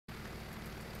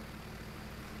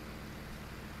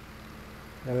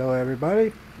Hello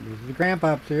everybody, this is the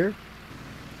Grandpops here.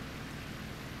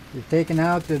 We've taken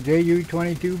out the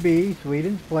Ju-22B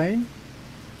Sweden's plane.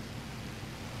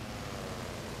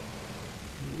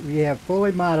 We have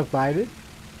fully modified it,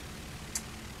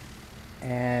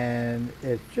 and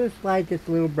it's just like its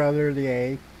little brother, the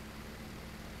A.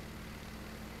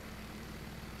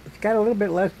 It's got a little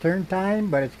bit less turn time,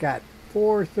 but it's got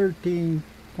four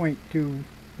 13.2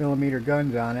 millimeter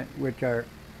guns on it, which are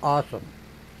awesome.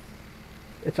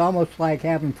 It's almost like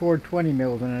having four 20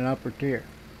 mils in an upper tier.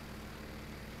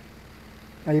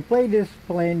 Now you play this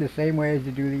plane the same way as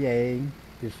you do the A.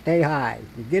 You stay high.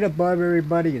 You get above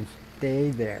everybody and stay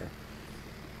there.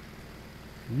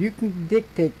 You can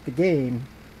dictate the game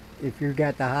if you've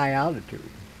got the high altitude.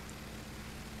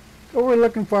 So we're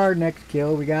looking for our next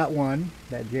kill. We got one,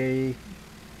 that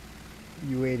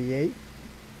Ju-88.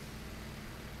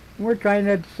 And we're trying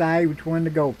to decide which one to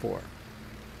go for.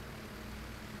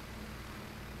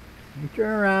 We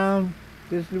turn around.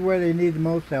 This is where they need the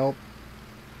most help.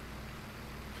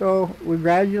 So we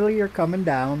gradually are coming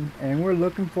down, and we're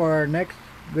looking for our next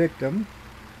victim.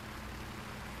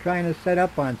 Trying to set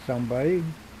up on somebody.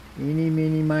 Eeny,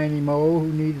 meeny, miny, mo,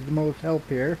 who needs the most help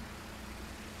here.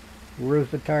 Where's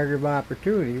the target of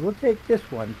opportunity? We'll take this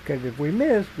one, because if we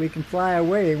miss, we can fly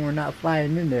away and we're not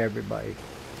flying into everybody.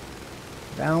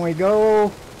 Down we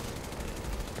go.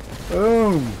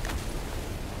 Boom.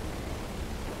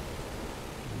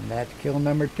 That's kill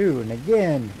number 2. And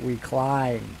again, we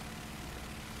climb.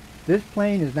 This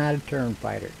plane is not a turn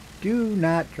fighter. Do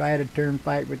not try to turn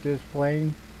fight with this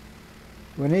plane.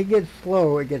 When it gets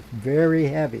slow, it gets very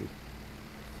heavy.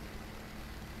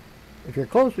 If you're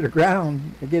close to the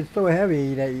ground, it gets so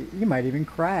heavy that you might even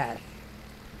crash.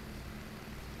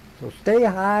 So stay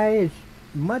high as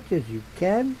much as you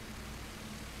can.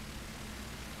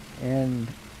 And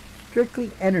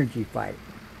strictly energy fight.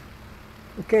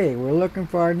 Okay, we're looking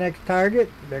for our next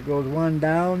target. There goes one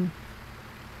down.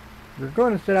 We're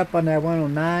going to set up on that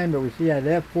 109, but we see that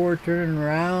F4 turning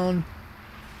around.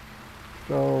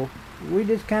 So we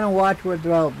just kind of watch what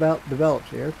develops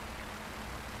here.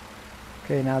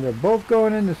 Okay, now they're both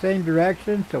going in the same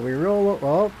direction, so we roll.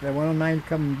 Oh, that 109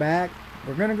 coming back.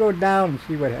 We're going to go down and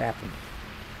see what happens.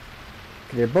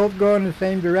 Okay, they're both going in the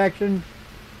same direction.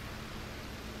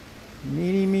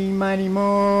 Meeny, meeny, miny,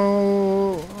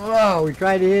 mo. Oh, we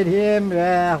tried to hit him.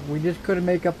 We just couldn't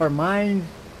make up our minds,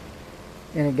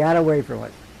 and it got away from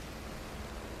us.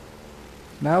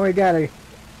 Now we got to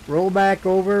roll back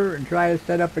over and try to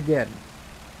set up again.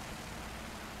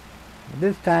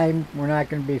 This time, we're not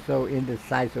going to be so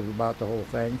indecisive about the whole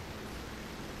thing.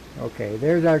 Okay,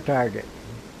 there's our target.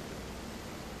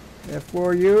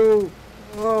 F4U.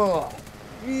 Oh,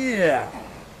 yeah.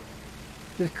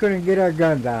 Just couldn't get our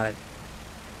guns on it.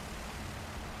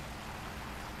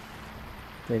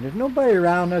 Okay, there's nobody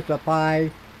around us up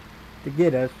high to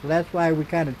get us, so that's why we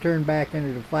kind of turn back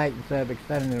into the fight instead of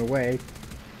extending it away.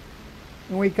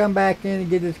 When we come back in and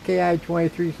get this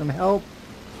KI-23 some help,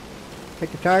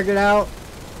 take the target out.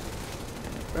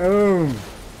 Boom.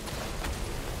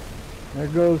 There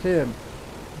goes him.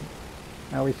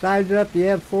 Now we size up the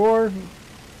F4.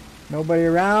 Nobody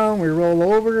around. We roll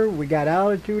over. We got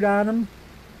altitude on them.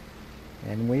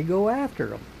 And we go after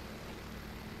them.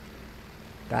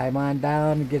 Dive on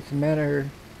down and get some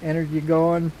energy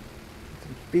going.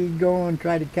 Some speed going.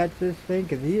 Try to catch this thing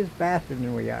because he is faster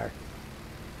than we are.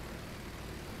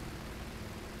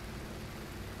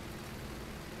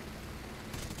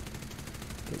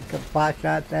 Take a couple pot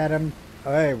shots at him.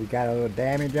 Alright, we got a little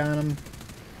damage on him.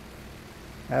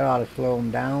 That ought to slow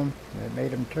him down. It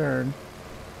made him turn.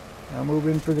 Now move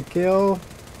in for the kill.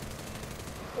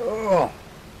 Oh!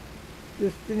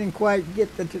 Just didn't quite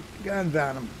get the guns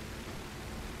on him.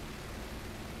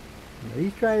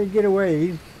 He's trying to get away.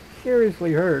 He's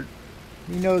seriously hurt.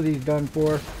 He knows he's done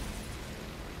for.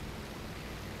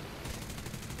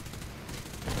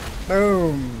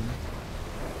 Boom!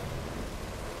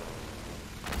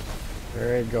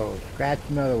 There it goes. Scratch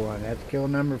another one. That's kill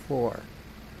number 4.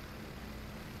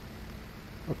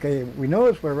 Okay, we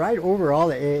notice we're right over all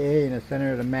the AA in the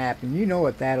center of the map, and you know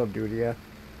what that'll do to you.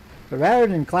 So rather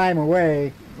than climb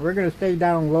away, we're going to stay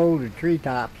down low to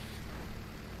treetops.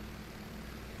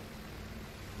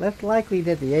 Less likely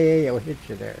that the AA will hit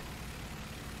you there.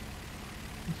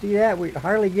 You see that? We're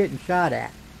hardly getting shot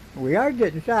at. We are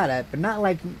getting shot at, but not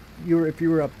like if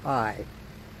you were up high.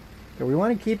 So we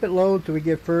want to keep it low till we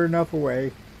get far enough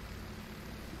away.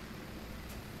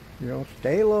 You know,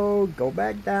 stay low, go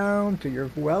back down till you're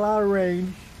well out of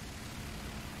range.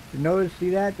 You notice,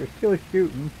 see that? They're still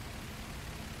shooting.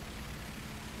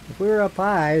 If we were up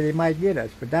high, they might get us,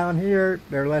 but down here,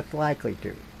 they're less likely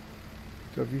to.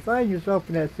 So if you find yourself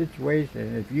in that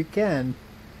situation, if you can,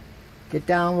 get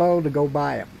down low to go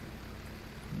by them.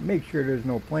 Make sure there's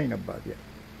no plane above you.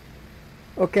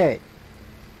 Okay,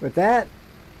 with that,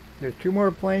 there's 2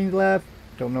 more planes left.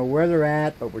 Don't know where they're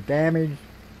at, but we're damaged.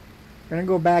 We're going to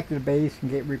go back to the base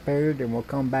and get repaired, and we'll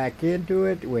come back into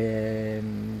it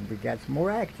when we got some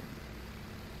more action.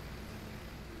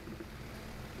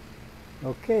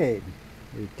 Okay,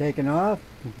 we've taken off,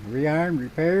 rearmed,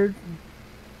 repaired.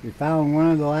 We found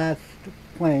one of the last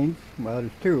planes. Well,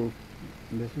 there's 2.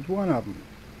 And this is one of them.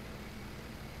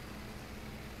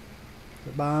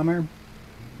 The bomber.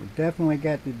 We definitely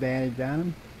got the advantage on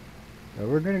him. So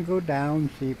we're going to go down and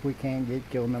see if we can't get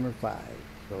kill number 5.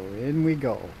 So in we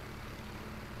go.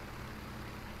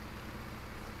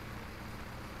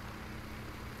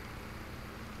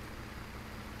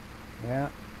 Yeah,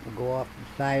 we'll go off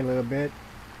the side a little bit.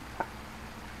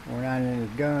 We're not in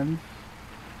his guns.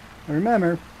 And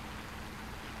remember,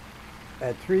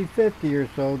 at 350 or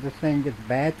so, this thing gets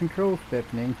bad control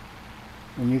stiffening,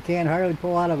 and you can't hardly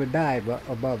pull out of a dive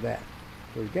above that.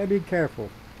 So you gotta be careful.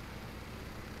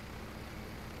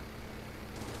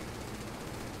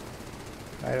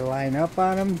 Try to line up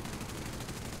on him.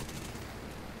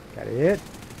 Got a hit.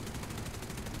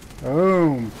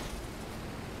 Boom.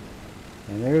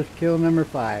 And there's kill number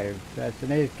 5. That's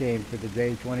an ace game for the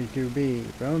J22B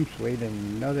from Sweden.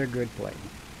 Another good plane.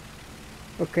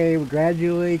 Okay, we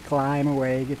gradually climb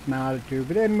away, get some altitude,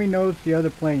 but then we notice the other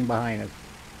plane behind us.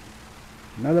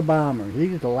 Another bomber.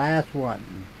 He's the last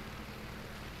one.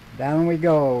 Down we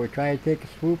go. We try to take a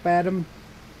swoop at him.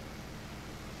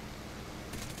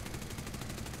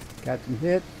 Got some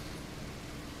hits.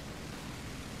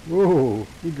 Whoa,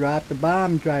 he dropped the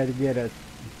bomb and tried to get us.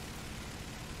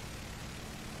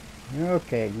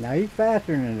 Okay, now he's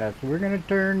faster than us, so we're going to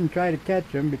turn and try to catch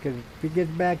him, because if he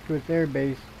gets back to his air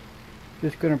base, it's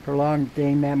just going to prolong the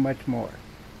game that much more.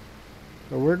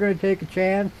 So we're going to take a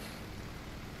chance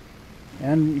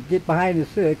and get behind the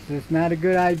 6. It's not a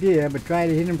good idea, but try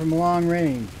to hit him from a long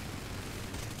range.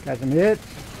 Got some hits.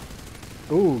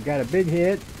 Ooh, got a big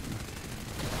hit.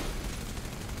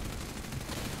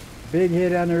 Big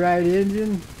hit on the right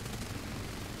engine.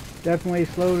 Definitely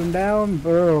slowed him down.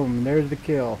 Boom, there's the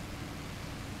kill.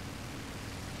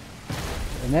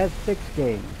 And that's 6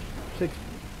 games. 6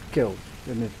 kills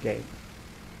in this game.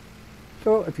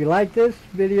 So if you like this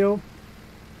video,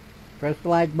 press the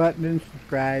like button and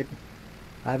subscribe.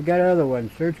 I've got other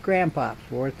ones. Search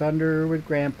Grandpops, War Thunder with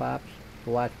Grandpops, to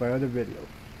watch my other videos.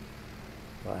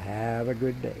 Well, have a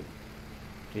good day.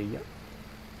 See ya.